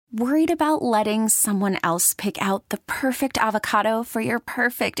Worried about letting someone else pick out the perfect avocado for your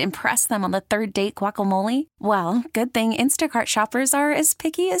perfect impress them on the third date guacamole? Well, good thing Instacart shoppers are as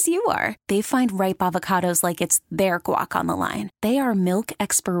picky as you are. They find ripe avocados like it's their guac on the line. They are milk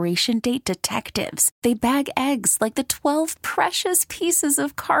expiration date detectives. They bag eggs like the 12 precious pieces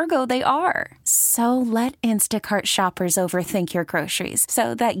of cargo they are. So let Instacart shoppers overthink your groceries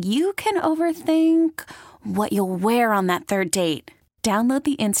so that you can overthink what you'll wear on that third date. Download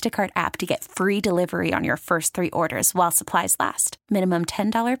the Instacart app to get free delivery on your first 3 orders while supplies last. Minimum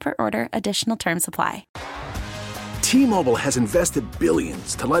 $10 per order. Additional terms apply. T-Mobile has invested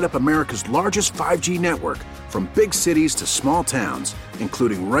billions to light up America's largest 5G network, from big cities to small towns,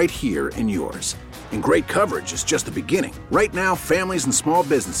 including right here in yours. And great coverage is just the beginning. Right now, families and small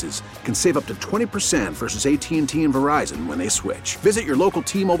businesses can save up to 20% versus AT&T and Verizon when they switch. Visit your local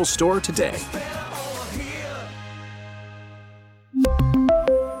T-Mobile store today.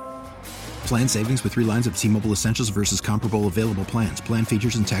 Plan savings with 3 lines of T-Mobile Essentials versus comparable available plans. Plan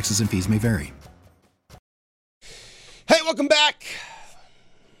features and taxes and fees may vary. Hey, welcome back.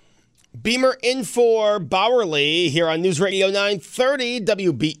 Beamer in for Bauerle here on News Radio 930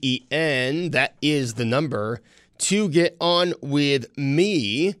 WBEN. That is the number to get on with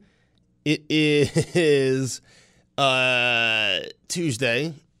me. It is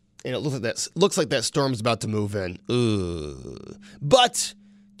Tuesday, and it looks like that storm's about to move in. Ugh. But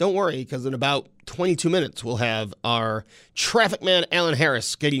don't worry, because in about 22 minutes, we'll have our traffic man, Alan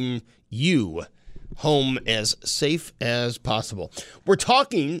Harris, getting you home as safe as possible. We're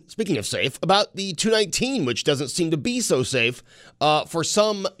talking, speaking of safe, about the 219, which doesn't seem to be so safe for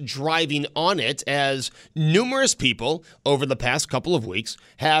some driving on it, as numerous people over the past couple of weeks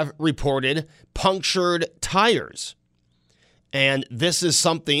have reported punctured tires. And this is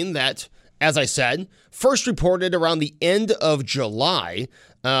something that, as I said, first reported around the end of July.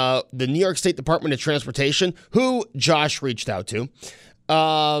 The New York State Department of Transportation, who Josh reached out to,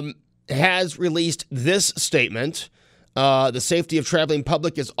 has released this statement. The safety of traveling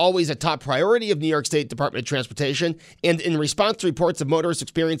public is always a top priority of New York State Department of Transportation, and in response to reports of motorists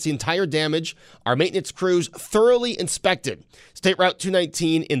experiencing tire damage, our maintenance crews thoroughly inspected State Route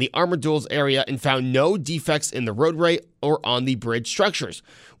 219 in the Armored Duels area and found no defects in the roadway or on the bridge structures.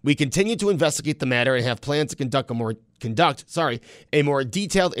 We continue to investigate the matter and have plans to conduct a more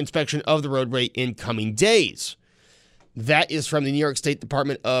detailed inspection of the roadway in coming days. That is from the New York State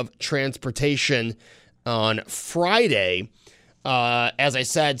Department of Transportation on Friday. As I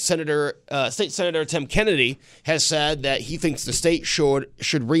said, State Senator Tim Kennedy has said that he thinks the state should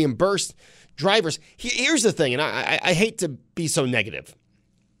reimburse drivers. Here's the thing, and I hate to be so negative,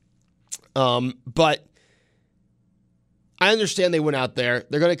 but I understand they went out there.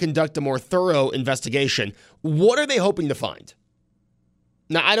 They're going to conduct a more thorough investigation. What are they hoping to find?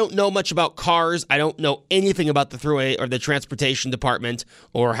 Now, I don't know much about cars. I don't know anything about the thruway or the transportation department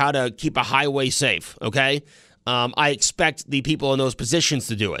or how to keep a highway safe, okay? I expect the people in those positions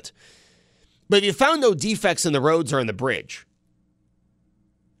to do it. But if you found no defects in the roads or in the bridge,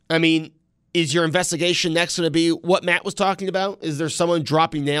 I mean, is your investigation next going to be what Matt was talking about? Is there someone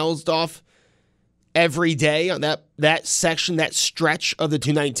dropping nails off every day on that section, that stretch of the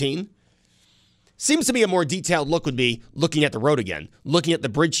 219? Seems to me a more detailed look would be looking at the road again, looking at the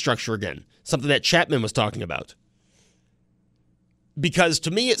bridge structure again, something that Chapman was talking about. Because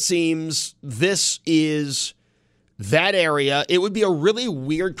to me it seems this is that area. It would be a really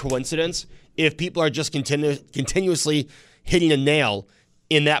weird coincidence if people are just continuously hitting a nail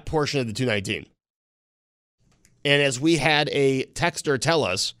in that portion of the 219. And as we had a texter tell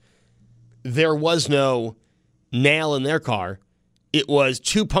us, there was no nail in their car. It was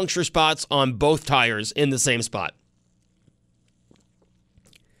 2 puncture spots on both tires in the same spot.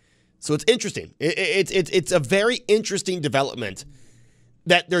 So it's interesting. It's a very interesting development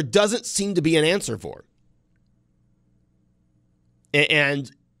that there doesn't seem to be an answer for.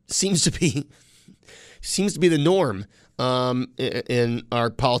 And seems to be the norm in our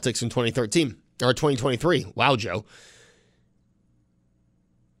politics in 2013 or 2023. Wow, Joe.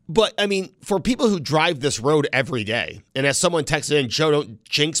 But, I mean, for people who drive this road every day, and as someone texted in, Joe, don't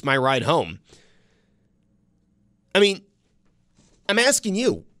jinx my ride home. I mean, I'm asking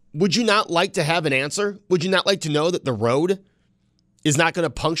you, would you not like to have an answer? Would you not like to know that the road is not going to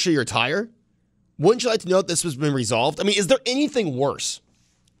puncture your tire? Wouldn't you like to know that this has been resolved? I mean, is there anything worse?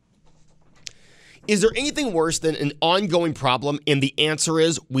 Is there anything worse than an ongoing problem and the answer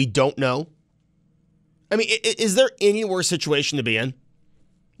is we don't know? I mean, is there any worse situation to be in?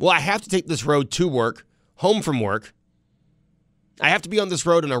 Well, I have to take this road to work, home from work. I have to be on this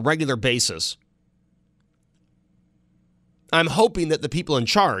road on a regular basis. I'm hoping that the people in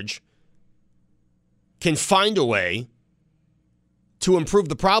charge can find a way to improve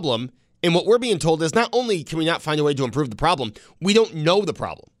the problem. And what we're being told is not only can we not find a way to improve the problem, we don't know the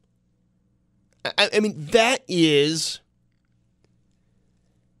problem. I mean, that is,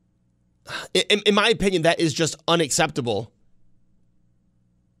 in my opinion, that is just unacceptable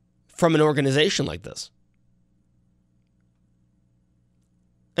from an organization like this.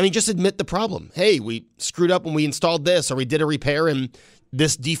 I mean, just admit the problem. Hey, we screwed up when we installed this, or we did a repair and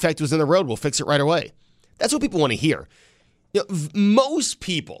this defect was in the road. We'll fix it right away. That's what people want to hear. You know, most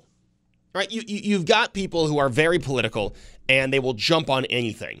people, right? You've got people who are very political and they will jump on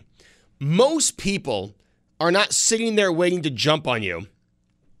anything. Most people are not sitting there waiting to jump on you,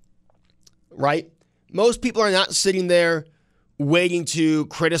 right? Most people are not sitting there waiting to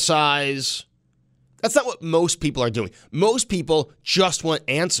criticize. That's not what most people are doing. Most people just want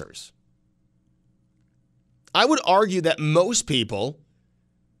answers. I would argue that most people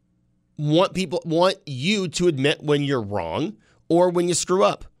want you to admit when you're wrong or when you screw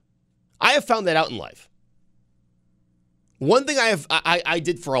up. I have found that out in life. One thing I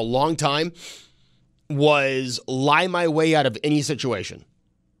did for a long time was lie my way out of any situation.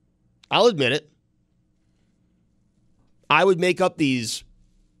 I'll admit it. I would make up these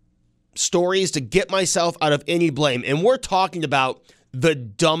stories to get myself out of any blame. And we're talking about the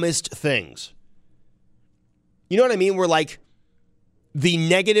dumbest things. You know what I mean? We're like, the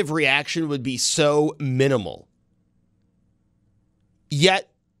negative reaction would be so minimal.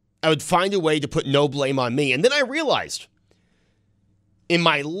 Yet, I would find a way to put no blame on me. And then I realized, in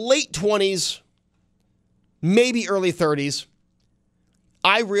my late 20s, maybe early 30s,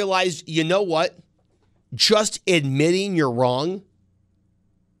 I realized, you know what? Just admitting you're wrong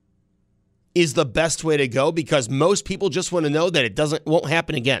is the best way to go, because most people just want to know that it won't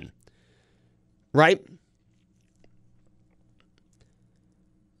happen again. Right?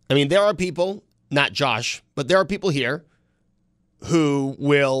 I mean, there are people, not Josh, but there are people here who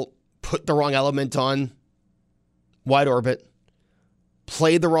will put the wrong element on Wide Orbit,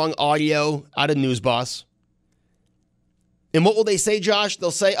 play the wrong audio out of News Boss. And what will they say, Josh?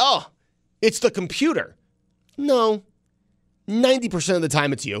 They'll say, oh, it's the computer. No, 90% of the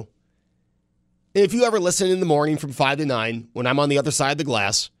time it's you. And if you ever listen in the morning from 5 to 9, when I'm on the other side of the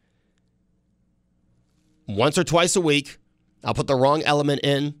glass, once or twice a week, I'll put the wrong element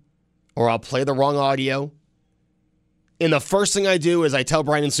in, or I'll play the wrong audio. And the first thing I do is I tell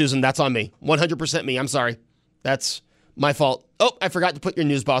Brian and Susan, that's on me. 100% me. I'm sorry. That's my fault. Oh, I forgot to put your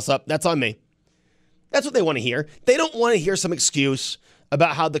News Boss up. That's on me. That's what they want to hear. They don't want to hear some excuse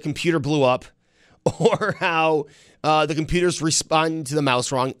about how the computer blew up or how the computer's responding to the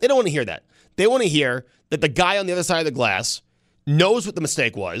mouse wrong. They don't want to hear that. They want to hear that the guy on the other side of the glass knows what the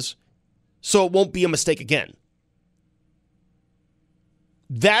mistake was, so it won't be a mistake again.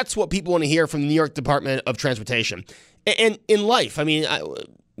 That's what people want to hear from the New York Department of Transportation. And in life, I mean,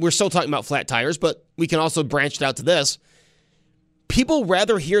 we're still talking about flat tires, but we can also branch it out to this. People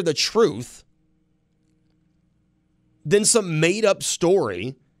rather hear the truth than some made-up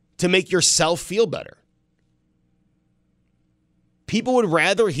story to make yourself feel better. People would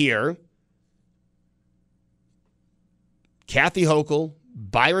rather hear Kathy Hochul,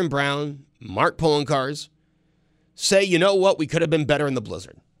 Byron Brown, Mark Poloncarz say, you know what, we could have been better in the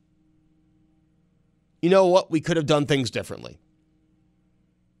blizzard. You know what, we could have done things differently.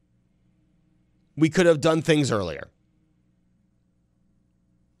 We could have done things earlier.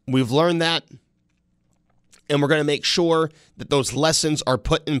 We've learned that, and we're going to make sure that those lessons are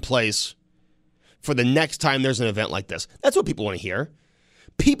put in place for the next time there's an event like this. That's what people want to hear.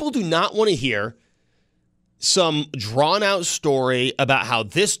 People do not want to hear some drawn-out story about how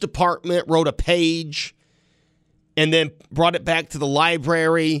this department wrote a page and then brought it back to the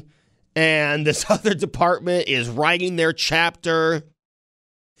library, and this other department is writing their chapter.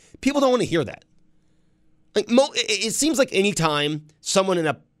 People don't want to hear that. Like, it seems like any time someone in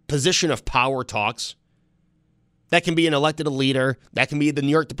a position of power talks, that can be an elected leader, that can be the New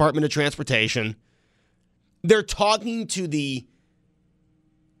York Department of Transportation, they're talking to the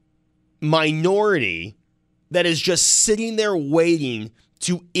minority that is just sitting there waiting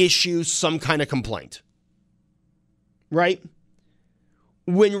to issue some kind of complaint. Right?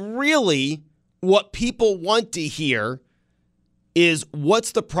 When really what people want to hear is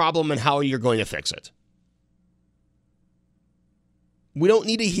what's the problem and how you're going to fix it. We don't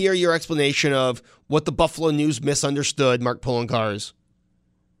need to hear your explanation of what the Buffalo News misunderstood, Mark Poloncarz.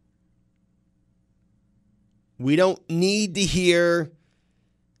 We don't need to hear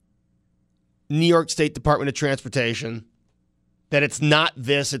New York State Department of Transportation that it's not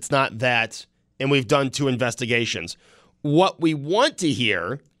this, it's not that, and we've done 2 investigations. What we want to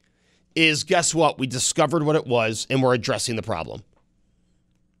hear is, guess what? We discovered what it was, and we're addressing the problem.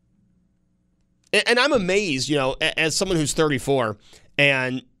 And I'm amazed, as someone who's 34,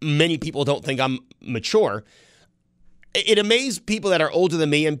 and many people don't think I'm mature. It amazes people that are older than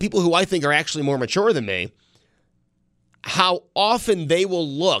me and people who I think are actually more mature than me, how often they will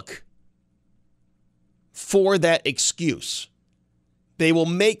look for that excuse. They will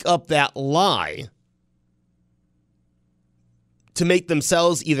make up that lie to make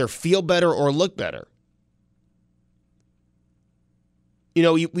themselves either feel better or look better.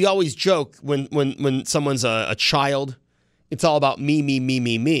 We always joke when someone's a child, it's all about me, me, me,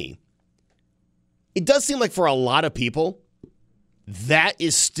 me, me. It does seem like for a lot of people, that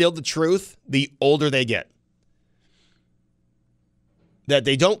is still the truth the older they get. That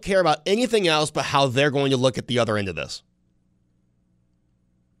they don't care about anything else but how they're going to look at the other end of this.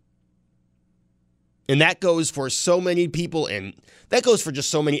 And that goes for so many people, and that goes for just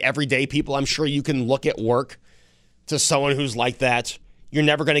so many everyday people. I'm sure you can look at work to someone who's like that. You're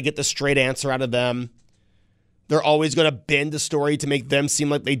never going to get the straight answer out of them. They're always going to bend the story to make them seem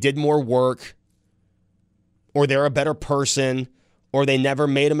like they did more work, or they're a better person, or they never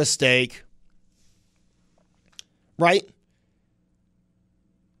made a mistake. Right?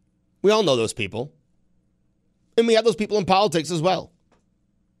 We all know those people. And we have those people in politics as well.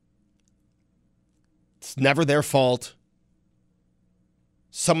 It's never their fault.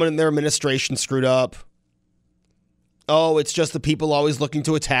 Someone in their administration screwed up. Oh, it's just the people always looking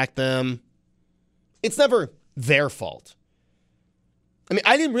to attack them. It's never their fault. I mean,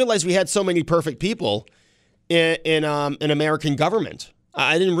 I didn't realize we had so many perfect people in American government.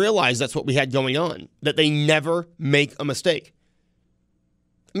 I didn't realize that's what we had going on, that they never make a mistake.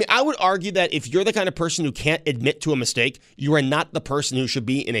 I mean, I would argue that if you're the kind of person who can't admit to a mistake, you are not the person who should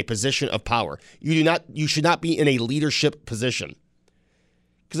be in a position of power. You should not be in a leadership position.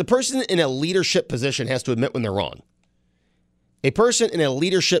 Because a person in a leadership position has to admit when they're wrong. A person in a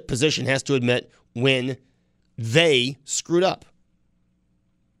leadership position has to admit when they screwed up.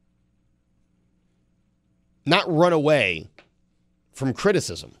 Not run away from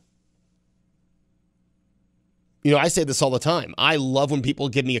criticism. I say this all the time. I love when people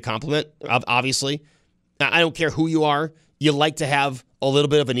give me a compliment, obviously. I don't care who you are. You like to have a little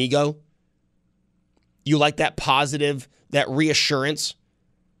bit of an ego. You like that positive, that reassurance.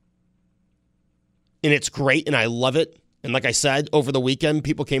 And it's great, and I love it. And like I said, over the weekend,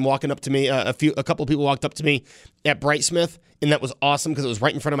 people came walking up to me. A couple of people walked up to me at Brightsmith, and that was awesome because it was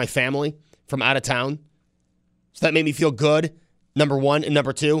right in front of my family from out of town. So that made me feel good, number one. And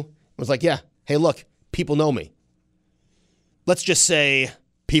number two, it was like, yeah, hey, look, people know me. Let's just say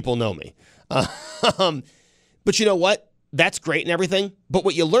people know me. But you know what? That's great and everything. But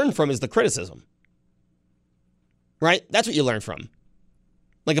what you learn from is the criticism. Right? That's what you learn from.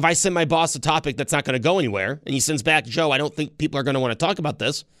 Like if I send my boss a topic that's not going to go anywhere, and he sends back, Joe, I don't think people are going to want to talk about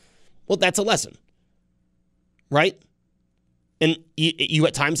this. Well, that's a lesson. Right? And you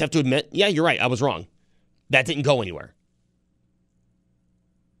at times have to admit, yeah, you're right, I was wrong. That didn't go anywhere.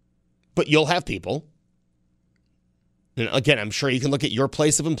 But you'll have people, and again, I'm sure you can look at your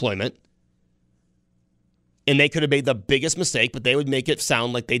place of employment, and they could have made the biggest mistake, but they would make it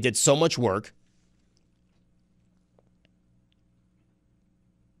sound like they did so much work.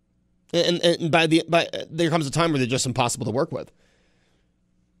 And there comes a time where they're just impossible to work with.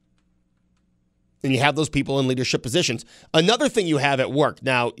 And you have those people in leadership positions. Another thing you have at work,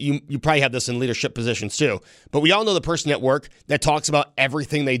 now you probably have this in leadership positions too, but we all know the person at work that talks about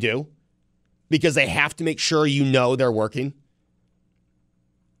everything they do because they have to make sure you know they're working.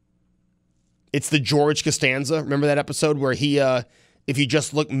 It's the George Costanza. Remember that episode where he, if you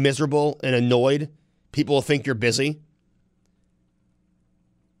just look miserable and annoyed, people will think you're busy.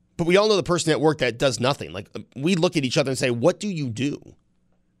 But we all know the person at work that does nothing. Like we look at each other and say, what do you do?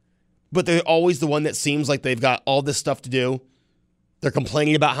 But they're always the one that seems like they've got all this stuff to do. They're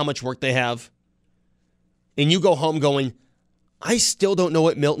complaining about how much work they have. And you go home going, I still don't know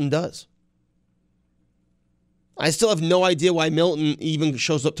what Milton does. I still have no idea why Milton even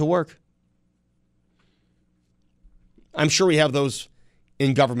shows up to work. I'm sure we have those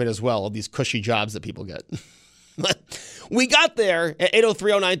in government as well, all these cushy jobs that people get. We got there at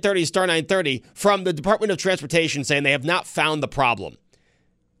 803-0930, star 930, from the Department of Transportation saying they have not found the problem.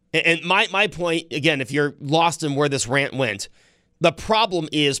 And my point, again, if you're lost in where this rant went, the problem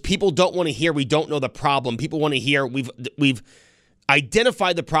is people don't want to hear we don't know the problem. People want to hear we've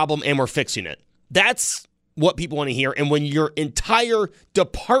identified the problem and we're fixing it. That's what people want to hear. And when your entire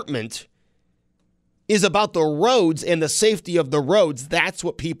department is about the roads and the safety of the roads, that's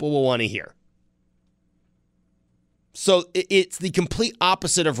what people will want to hear. So it's the complete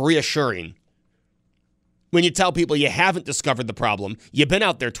opposite of reassuring when you tell people you haven't discovered the problem, you've been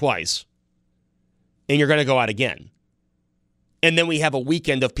out there twice, and you're going to go out again. And then we have a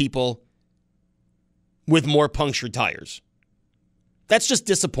weekend of people with more punctured tires. That's just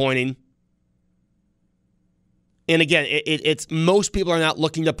disappointing. And again, it's most people are not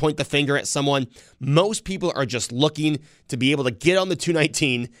looking to point the finger at someone. Most people are just looking to be able to get on the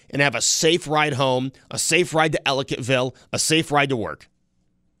 219 and have a safe ride home, a safe ride to Ellicottville, a safe ride to work.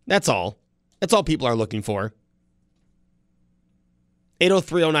 That's all. That's all people are looking for.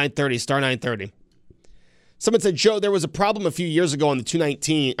 803-0930, star 930. Someone said, Joe, there was a problem a few years ago on the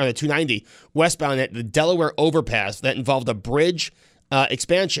 290 westbound at the Delaware overpass that involved a bridge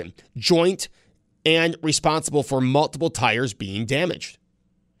expansion, joint, and responsible for multiple tires being damaged.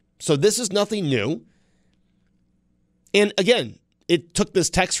 So this is nothing new. And again, it took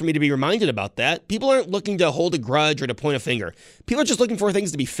this text for me to be reminded about that. People aren't looking to hold a grudge or to point a finger. People are just looking for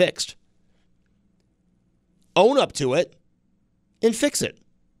things to be fixed. Own up to it and fix it,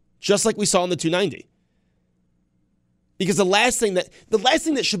 just like we saw on the 290. Because the last thing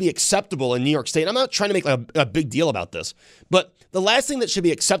that should be acceptable in New York State, I'm not trying to make a big deal about this, but the last thing that should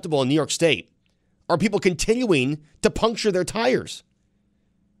be acceptable in New York State are people continuing to puncture their tires.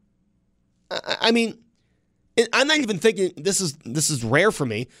 I mean, I'm not even thinking, this is rare for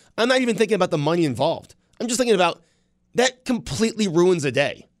me, I'm not even thinking about the money involved. I'm just thinking about, that completely ruins a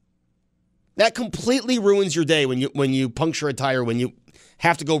day. That completely ruins your day when you puncture a tire, when you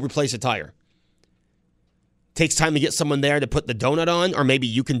have to go replace a tire. Takes time to get someone there to put the donut on, or maybe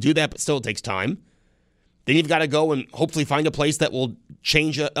you can do that, but still it takes time. Then you've got to go and hopefully find a place that will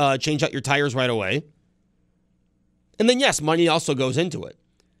change out your tires right away. And then, yes, money also goes into it.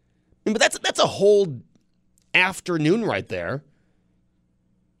 But that's a whole afternoon right there.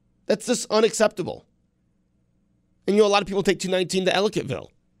 That's just unacceptable. And a lot of people take 219 to Ellicottville.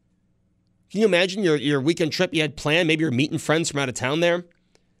 Can you imagine your weekend trip you had planned? Maybe you're meeting friends from out of town there,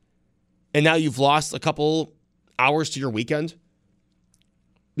 and now you've lost a couple hours to your weekend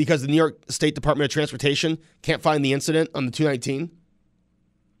because the New York State Department of Transportation can't find the incident on the 219.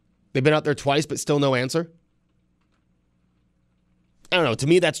 They've been out there twice, but still no answer. I don't know. To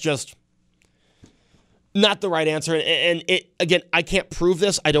me, that's just not the right answer. And again, I can't prove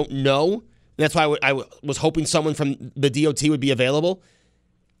this. I don't know. And that's why I was hoping someone from the DOT would be available.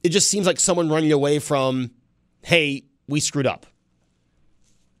 It just seems like someone running away from, hey, we screwed up.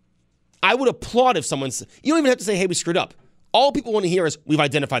 I would applaud if someone said, you don't even have to say, hey, we screwed up. All people want to hear is, we've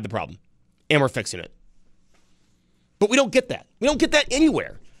identified the problem and we're fixing it. But we don't get that. We don't get that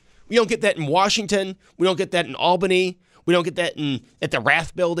anywhere. We don't get that in Washington. We don't get that in Albany. We don't get that at the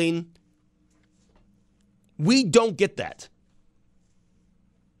Rath Building. We don't get that.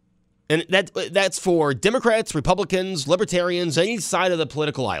 And that's for Democrats, Republicans, Libertarians, any side of the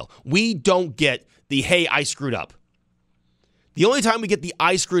political aisle. We don't get the, hey, I screwed up. The only time we get the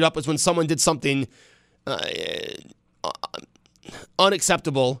I screwed up is when someone did something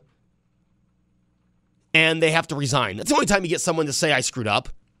unacceptable and they have to resign. That's the only time you get someone to say I screwed up.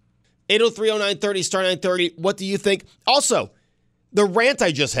 803-0930, star 930. What do you think? Also, the rant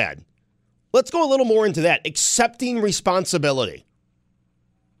I just had. Let's go a little more into that. Accepting responsibility.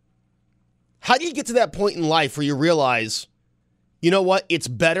 How do you get to that point in life where you realize, you know what? It's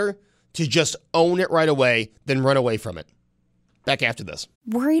better to just own it right away than run away from it. Back after this.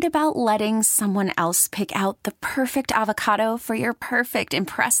 Worried about letting someone else pick out the perfect avocado for your perfect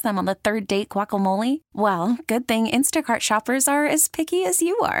impress them on the third date guacamole? Well, good thing Instacart shoppers are as picky as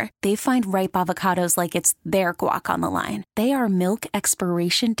you are. They find ripe avocados like it's their guac on the line. They are milk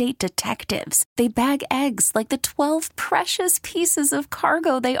expiration date detectives. They bag eggs like the 12 precious pieces of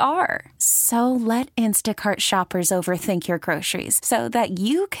cargo they are. So let Instacart shoppers overthink your groceries so that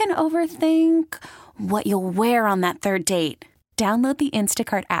you can overthink what you'll wear on that third date. Download the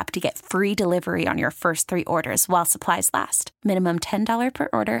Instacart app to get free delivery on your first 3 orders while supplies last. Minimum $10 per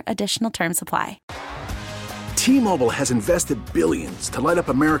order. Additional terms apply. T-Mobile has invested billions to light up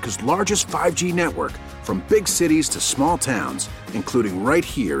America's largest 5G network, from big cities to small towns, including right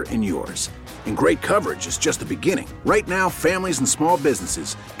here in yours. And great coverage is just the beginning. Right now, families and small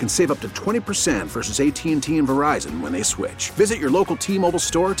businesses can save up to 20% versus AT&T and Verizon when they switch. Visit your local T-Mobile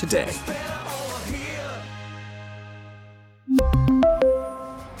store today.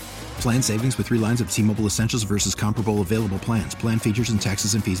 Plan savings with 3 lines of T-Mobile Essentials versus comparable available plans. Plan features and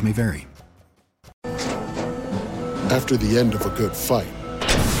taxes and fees may vary. After the end of a good fight,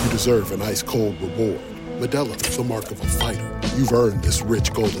 you deserve an ice-cold reward. Modelo is the mark of a fighter. You've earned this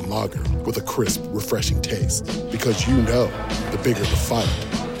rich golden lager with a crisp, refreshing taste. Because you know, the bigger the fight,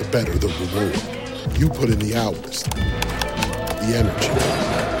 the better the reward. You put in the hours, the energy,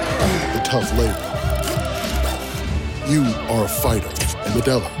 the tough labor. You are a fighter, and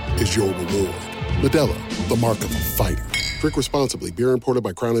Modelo is your reward. Modelo, the mark of a fighter. Drink responsibly. Beer imported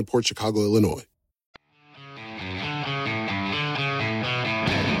by Crown Imports, Chicago, Illinois.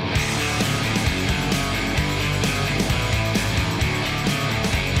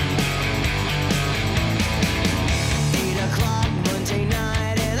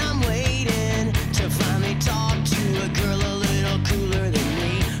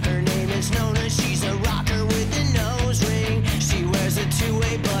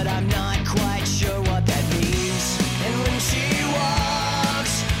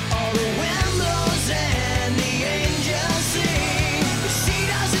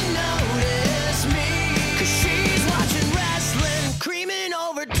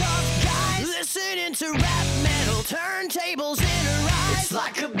 Turntables in her eyes. It's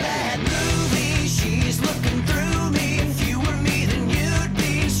like a bad movie. She's looking through me. If you were me, then you'd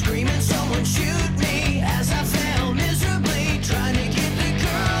be screaming, someone shoot me. As I fail miserably, trying to get the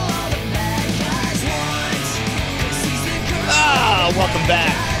girl all the bad guys want. 'Cause she's the girl welcome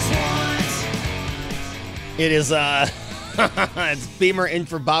back. Want. It is, it's Beamer in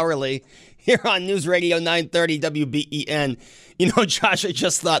for Bauerle here on News Radio 930 WBEN. You know, Josh, I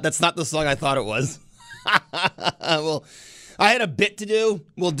just thought that's not the song I thought it was. Well, I had a bit to do.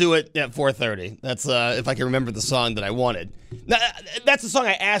 We'll do it at 4:30. That's if I can remember the song that I wanted. Now, that's the song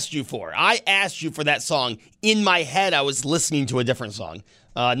I asked you for. I asked you for that song. In my head, I was listening to a different song.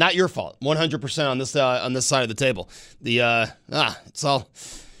 Not your fault. 100% on this side of the table. It's all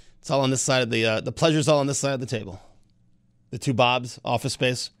on this side of the pleasure's all on this side of the table. The two Bobs, Office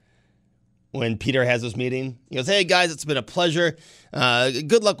Space. When Peter has his meeting, he goes, "Hey guys, it's been a pleasure.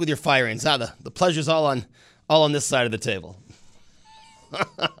 Good luck with your firings. The pleasure's all on this side of the table."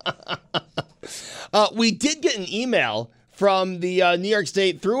 We did get an email from the New York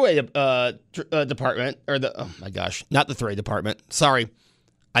State Thruway Department, or not the Thruway Department. Sorry,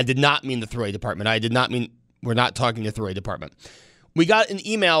 I did not mean the Thruway Department. I did not mean we're not talking the Thruway Department. We got an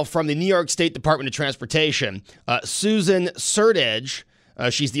email from the New York State Department of Transportation. Susan Surdedge.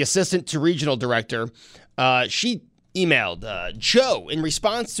 She's the assistant to regional director. She emailed Joe, in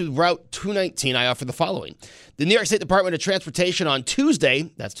response to Route 219, I offer the following. The New York State Department of Transportation on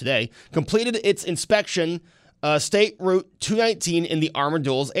Tuesday, that's today, completed its inspection State Route 219 in the Armored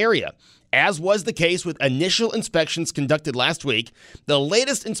Duels area. As was the case with initial inspections conducted last week, the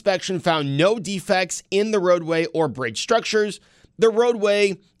latest inspection found no defects in the roadway or bridge structures. The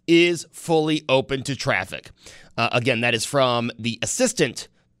roadway is fully open to traffic. Again, that is from the assistant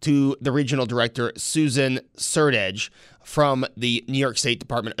to the regional director, Susan Surdedge, from the New York State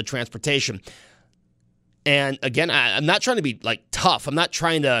Department of Transportation. And again, I'm not trying to be tough. I'm not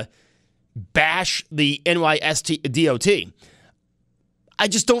trying to bash the NYST DOT. I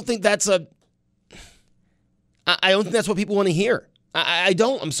just don't think I don't think that's what people want to hear. I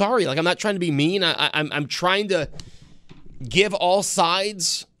don't. I'm sorry. I'm not trying to be mean. I'm trying to give all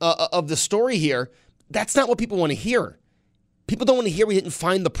sides of the story here. That's not what people want to hear. People don't want to hear we didn't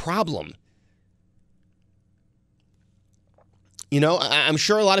find the problem. You know, I'm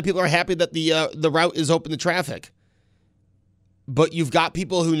sure a lot of people are happy that the route is open to traffic. But you've got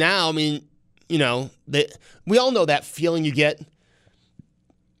people who now, we all know that feeling you get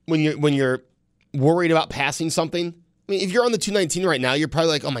when you're worried about passing something. I mean, if you're on the 219 right now, you're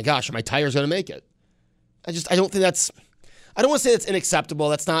probably like, "Oh my gosh, are my tires going to make it?" I don't think that's. I don't want to say that's unacceptable.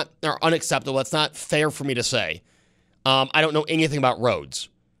 That's not, or unacceptable. That's not fair for me to say. I don't know anything about roads.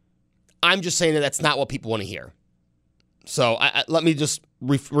 I'm just saying that that's not what people want to hear. So let me just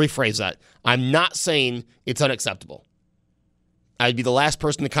rephrase that. I'm not saying it's unacceptable. I'd be the last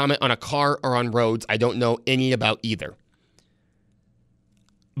person to comment on a car or on roads. I don't know any about either.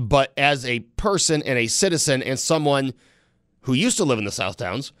 But as a person and a citizen and someone who used to live in the South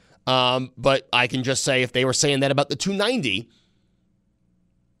Towns, but I can just say if they were saying that about the 290,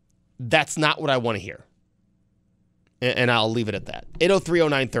 that's not what I want to hear. And I'll leave it at that.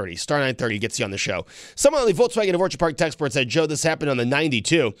 8030930, star 930 gets you on the show. Someone on the Volkswagen of Orchard Park text board said, "Joe, this happened on the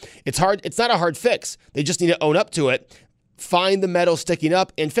 92. It's hard. It's not a hard fix. They just need to own up to it, find the metal sticking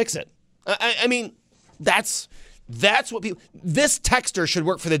up, and fix it." I mean, that's what people. This texter should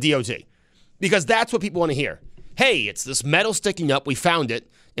work for the DOT because that's what people want to hear. Hey, it's this metal sticking up. We found it,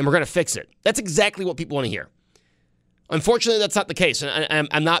 and we're going to fix it. That's exactly what people want to hear. Unfortunately, that's not the case. And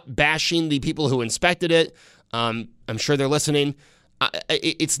I'm not bashing the people who inspected it. I'm sure they're listening.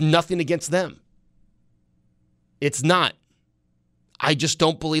 It's nothing against them. It's not. I just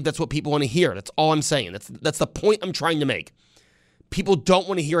don't believe that's what people want to hear. That's all I'm saying. That's the point I'm trying to make. People don't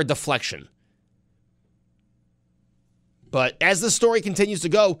want to hear a deflection. But as the story continues to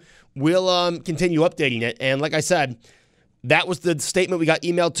go, we'll continue updating it. And like I said, that was the statement we got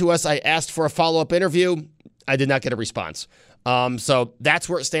emailed to us. I asked for a follow-up interview. I did not get a response. So that's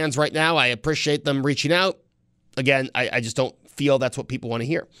where it stands right now. I appreciate them reaching out. Again, I just don't feel that's what people want to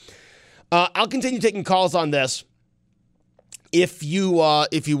hear. I'll continue taking calls on this if you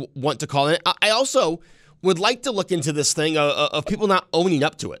want to call in. I also would like to look into this thing of people not owning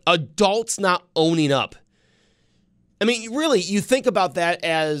up to it. Adults not owning up. I mean, really, you think about that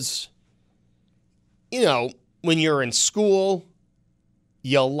as, when you're in school,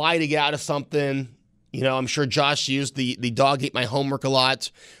 you lie to get out of something. I'm sure Josh used the dog ate my homework a lot.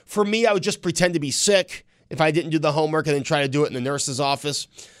 For me, I would just pretend to be sick if I didn't do the homework and then try to do it in the nurse's office.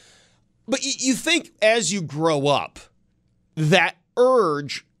 But you think as you grow up, that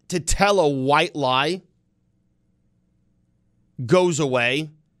urge to tell a white lie goes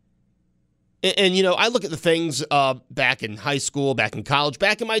away. And I look at the things back in high school, back in college,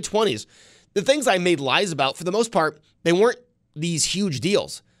 back in my 20s. The things I made lies about, for the most part, they weren't these huge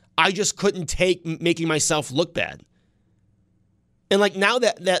deals. I just couldn't take making myself look bad. And like now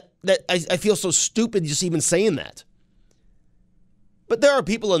that I feel so stupid just even saying that. But there are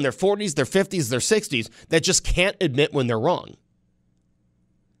people in their 40s, their 50s, their 60s that just can't admit when they're wrong.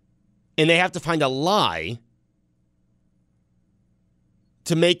 And they have to find a lie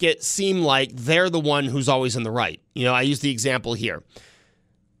to make it seem like they're the one who's always in the right. I use the example here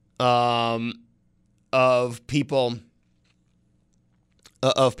of people,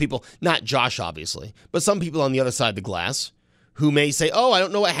 not Josh, obviously, but some people on the other side of the glass who may say, oh, I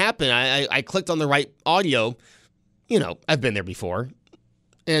don't know what happened. I clicked on the right audio. I've been there before.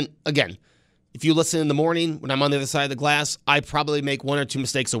 And again, if you listen in the morning when I'm on the other side of the glass, I probably make 1 or 2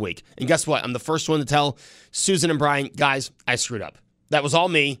 mistakes a week. And guess what? I'm the first one to tell Susan and Brian, guys, I screwed up. That was all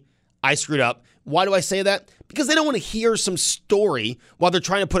me. I screwed up. Why do I say that? Because they don't want to hear some story while they're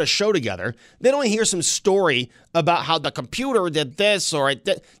trying to put a show together. They don't want to hear some story about how the computer did this or it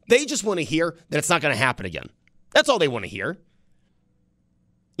did. They just want to hear that it's not going to happen again. That's all they want to hear.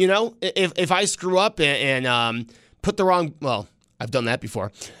 If I screw up and put the wrong, well, I've done that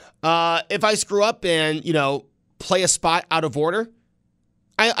before. If I screw up and, play a spot out of order,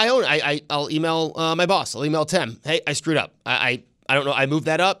 I own it. I'll email my boss. I'll email Tim. Hey, I screwed up. I don't know. I moved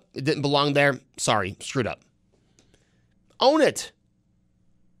that up. It didn't belong there. Sorry. Screwed up. Own it.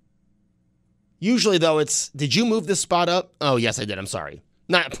 Usually, though, it's, did you move this spot up? Oh, yes, I did. I'm sorry.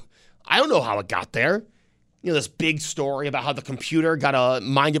 I don't know how it got there. This big story about how the computer got a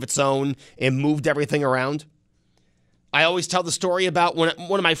mind of its own and moved everything around. I always tell the story about one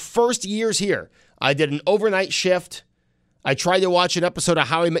of my first years here. I did an overnight shift. I tried to watch an episode of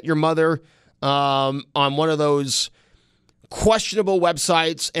How I Met Your Mother on one of those questionable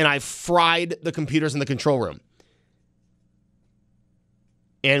websites, and I fried the computers in the control room.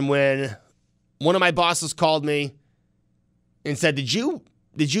 And when one of my bosses called me and said, did you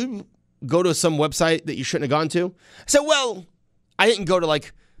go to some website that you shouldn't have gone to? I said, well, I didn't go to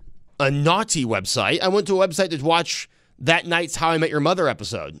like a naughty website. I went to a website to watch that night's How I Met Your Mother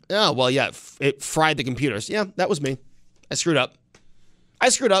episode. Oh, well, yeah, it fried the computers. Yeah, that was me. I screwed up.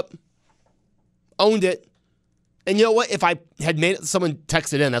 Owned it. And you know what? If I had made it, someone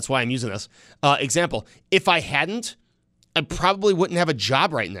texted in, that's why I'm using this example. If I hadn't, I probably wouldn't have a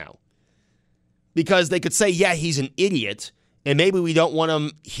job right now. Because they could say, yeah, he's an idiot, and maybe we don't want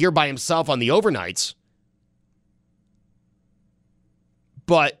him here by himself on the overnights.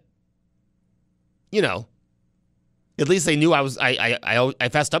 But, at least they knew I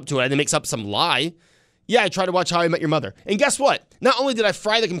fessed up to it. I didn't make up some lie. Yeah, I tried to watch How I Met Your Mother. And guess what? Not only did I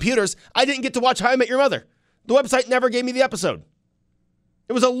fry the computers, I didn't get to watch How I Met Your Mother. The website never gave me the episode.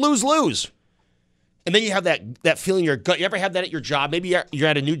 It was a lose-lose. And then you have that feeling in your gut. You ever have that at your job? Maybe you're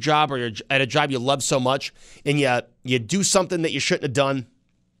at a new job or you're at a job you love so much, and you do something that you shouldn't have done,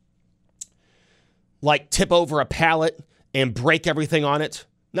 like tip over a pallet and break everything on it.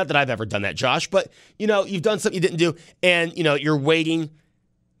 Not that I've ever done that, Josh, but, you've done something you didn't do, and, you're waiting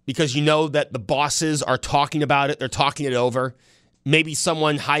because you know that the bosses are talking about it. They're talking it over. Maybe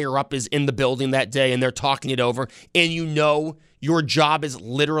someone higher up is in the building that day, and they're talking it over, and your job is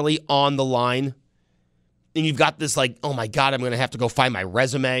literally on the line. And you've got this like, oh my God, I'm going to have to go find my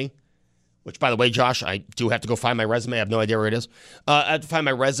resume. Which, by the way, Josh, I do have to go find my resume. I have no idea where it is. I have to find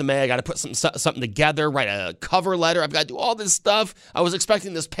my resume. I got to put something together, write a cover letter. I've got to do all this stuff. I was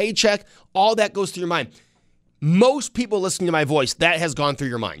expecting this paycheck. All that goes through your mind. Most people listening to my voice, that has gone through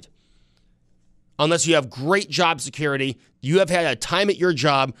your mind. Unless you have great job security, you have had a time at your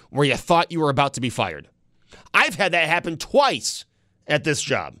job where you thought you were about to be fired. I've had that happen twice at this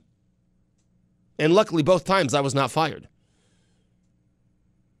job. And luckily, both times I was not fired.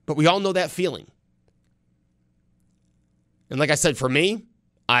 But we all know that feeling. And like I said, for me,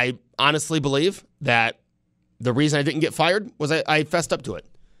 I honestly believe that the reason I didn't get fired was I fessed up to it.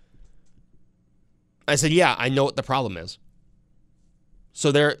 I said, yeah, I know what the problem is.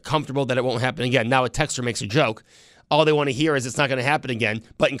 So they're comfortable that it won't happen again. Now a texter makes a joke. All they want to hear is it's not going to happen again.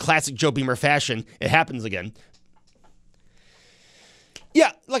 But in classic Joe Beamer fashion, it happens again.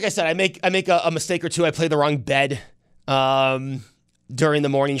 Yeah, like I said, I make a mistake or two. I play the wrong bed during the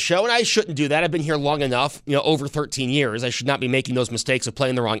morning show, and I shouldn't do that. I've been here long enough, over 13 years. I should not be making those mistakes of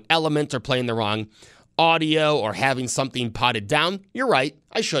playing the wrong element or playing the wrong audio or having something potted down. You're right.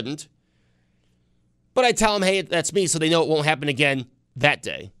 I shouldn't. But I tell them, hey, that's me, so they know it won't happen again that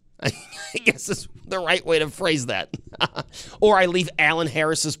day. I guess is the right way to phrase that. Or I leave Alan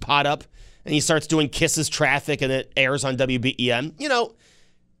Harris's pot up, and he starts doing Kisses Traffic, and it airs on WBEM.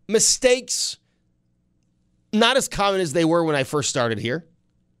 Mistakes, not as common as they were when I first started here.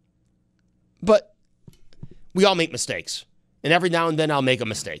 But we all make mistakes. And every now and then I'll make a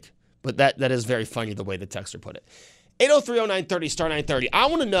mistake. But that is very funny the way the texter put it. 803-0930, star 930. I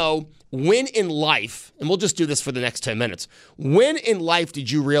want to know when in life, and we'll just do this for the next 10 minutes, when in life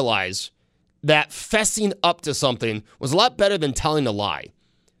did you realize that fessing up to something was a lot better than telling a lie?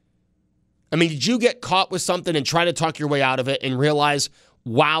 I mean, did you get caught with something and try to talk your way out of it and realize,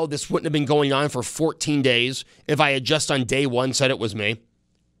 wow, this wouldn't have been going on for 14 days if I had just on day one said it was me?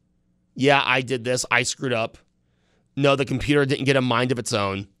 Yeah, I did this. I screwed up. No, the computer didn't get a mind of its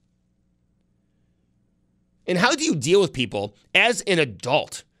own. And how do you deal with people as an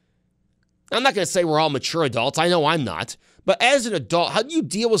adult? I'm not going to say we're all mature adults. I know I'm not. But as an adult, how do you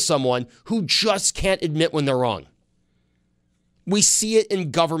deal with someone who just can't admit when they're wrong? We see it in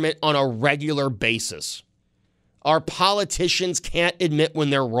government on a regular basis. Our politicians can't admit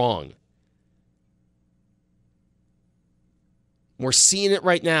when they're wrong. We're seeing it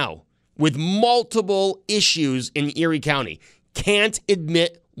right now with multiple issues in Erie County. Can't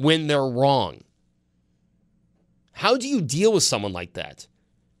admit when they're wrong. How do you deal with someone like that?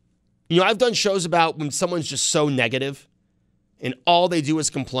 I've done shows about when someone's just so negative and all they do is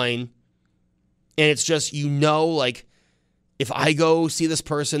complain. And it's just, like, if I go see this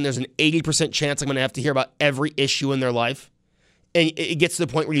person, there's an 80% chance I'm going to have to hear about every issue in their life. And it gets to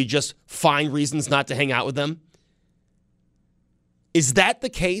the point where you just find reasons not to hang out with them. Is that the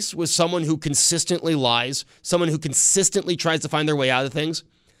case with someone who consistently lies, someone who consistently tries to find their way out of things?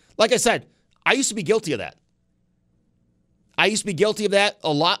 Like I said, I used to be guilty of that. I used to be guilty of that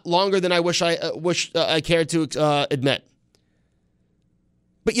a lot longer than I wish I cared to admit.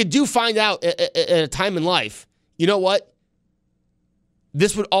 But you do find out at a time in life, you know what?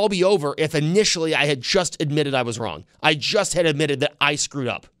 This would all be over if initially I had just admitted I was wrong. I just had admitted that I screwed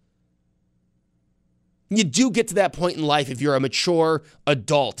up. You do get to that point in life if you're a mature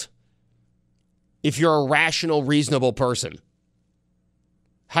adult, if you're a rational, reasonable person.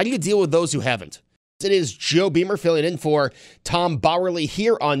 How do you deal with those who haven't? It is Joe Beamer filling in for Tom Bauerle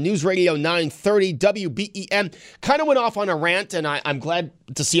here on News Radio 930 WBEM. Kind of went off on a rant, and I'm glad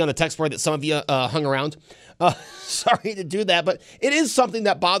to see on the text board that some of you hung around. Sorry to do that, but it is something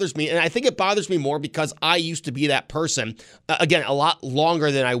that bothers me, and I think it bothers me more because I used to be that person, again, a lot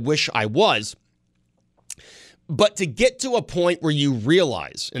longer than I wish I was. But to get to a point where you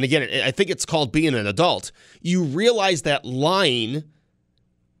realize, and again, I think it's called being an adult, you realize that lying,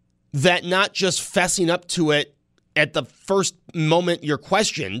 that not just fessing up to it at the first moment you're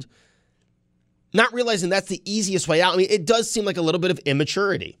questioned, not realizing that's the easiest way out. I mean, it does seem like a little bit of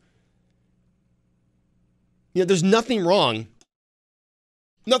immaturity. There's nothing wrong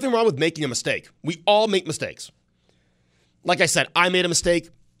with making a mistake. We all make mistakes. Like I said, I made a mistake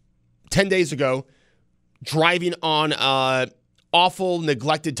 10 days ago driving on an awful,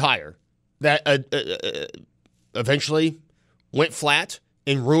 neglected tire that eventually went flat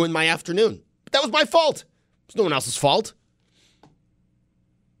and ruined my afternoon. But that was my fault. It's no one else's fault.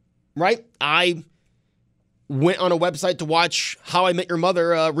 Right? I went on a website to watch How I Met Your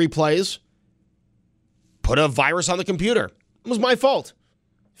Mother replays. Put a virus on the computer. It was my fault.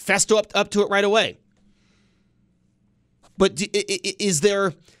 Fessed up to it right away. But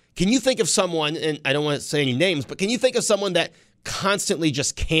can you think of someone, and I don't want to say any names, but can you think of someone that constantly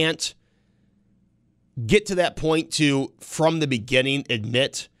just can't get to that point to, from the beginning,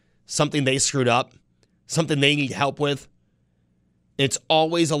 admit something they screwed up, something they need help with? It's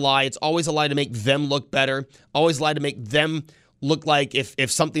always a lie. It's always a lie to make them look better. Always a lie to make them look like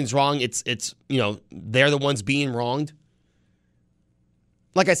if something's wrong, it's they're the ones being wronged.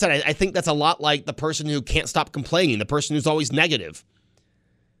 Like I said, I think that's a lot like the person who can't stop complaining, the person who's always negative.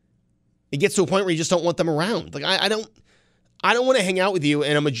 It gets to a point where you just don't want them around. Like I don't want to hang out with you,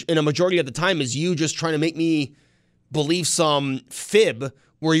 and a majority of the time is you just trying to make me believe some fib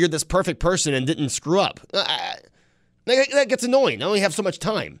where you're this perfect person and didn't screw up. That gets annoying. I only have so much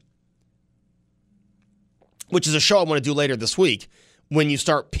time. Which is a show I want to do later this week, when you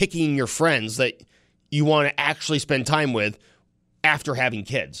start picking your friends that you want to actually spend time with after having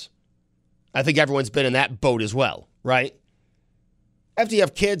kids. I think everyone's been in that boat as well, right? After you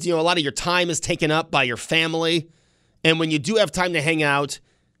have kids, a lot of your time is taken up by your family. And when you do have time to hang out,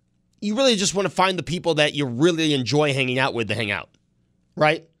 you really just want to find the people that you really enjoy hanging out with to hang out,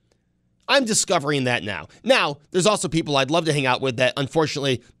 right? I'm discovering that now. Now, there's also people I'd love to hang out with that,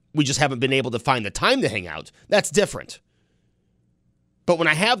 unfortunately, we just haven't been able to find the time to hang out. That's different. But when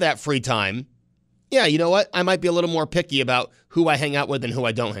I have that free time, yeah, you know what? I might be a little more picky about who I hang out with and who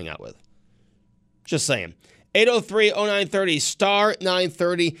I don't hang out with. Just saying. 803-0930, star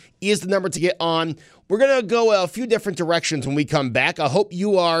 930 is the number to get on. We're going to go a few different directions when we come back. I hope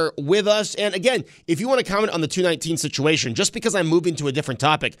you are with us. And again, if you want to comment on the 219 situation, just because I'm moving to a different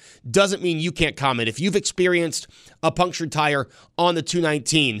topic doesn't mean you can't comment. If you've experienced a punctured tire on the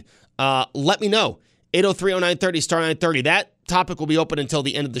 219, let me know. 803-0930, star 930. That topic will be open until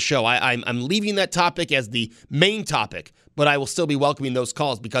the end of the show. I'm leaving that topic as the main topic, but I will still be welcoming those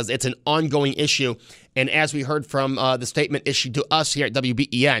calls because it's an ongoing issue. And as we heard from the statement issued to us here at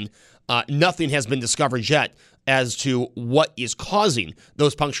WBEN, nothing has been discovered yet as to what is causing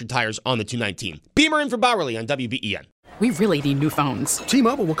those punctured tires on the 219. Beamer in for Bauerle on WBEN. We really need new phones.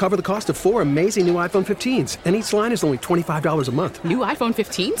 T-Mobile will cover the cost of 4 amazing new iPhone 15s, and each line is only $25 a month. New iPhone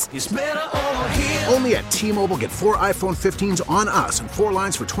 15s? It's better over here. Only at T-Mobile, get 4 iPhone 15s on us and 4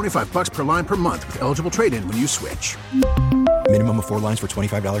 lines for $25 per line per month with eligible trade-in when you switch. Minimum of 4 lines for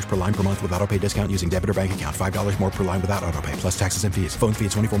 $25 per line per month with autopay discount using debit or bank account. $5 more per line without autopay, plus taxes and fees. Phone fee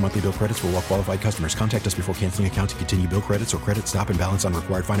at 24 monthly bill credits for well-qualified customers. Contact us before canceling account to continue bill credits or credit stop and balance on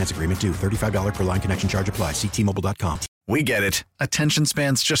required finance agreement due. $35 per line connection charge applies. See T-Mobile.com. We get it. Attention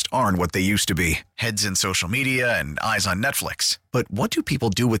spans just aren't what they used to be. Heads in social media and eyes on Netflix. But what do people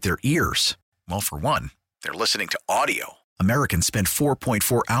do with their ears? Well, for one, they're listening to audio. Americans spend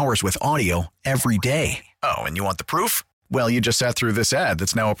 4.4 hours with audio every day. Oh, and you want the proof? Well, you just sat through this ad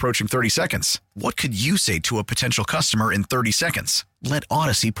that's now approaching 30 seconds. What could you say to a potential customer in 30 seconds? Let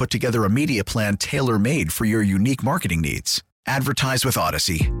Odyssey put together a media plan tailor-made for your unique marketing needs. Advertise with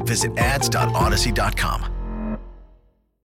Odyssey. Visit ads.odyssey.com.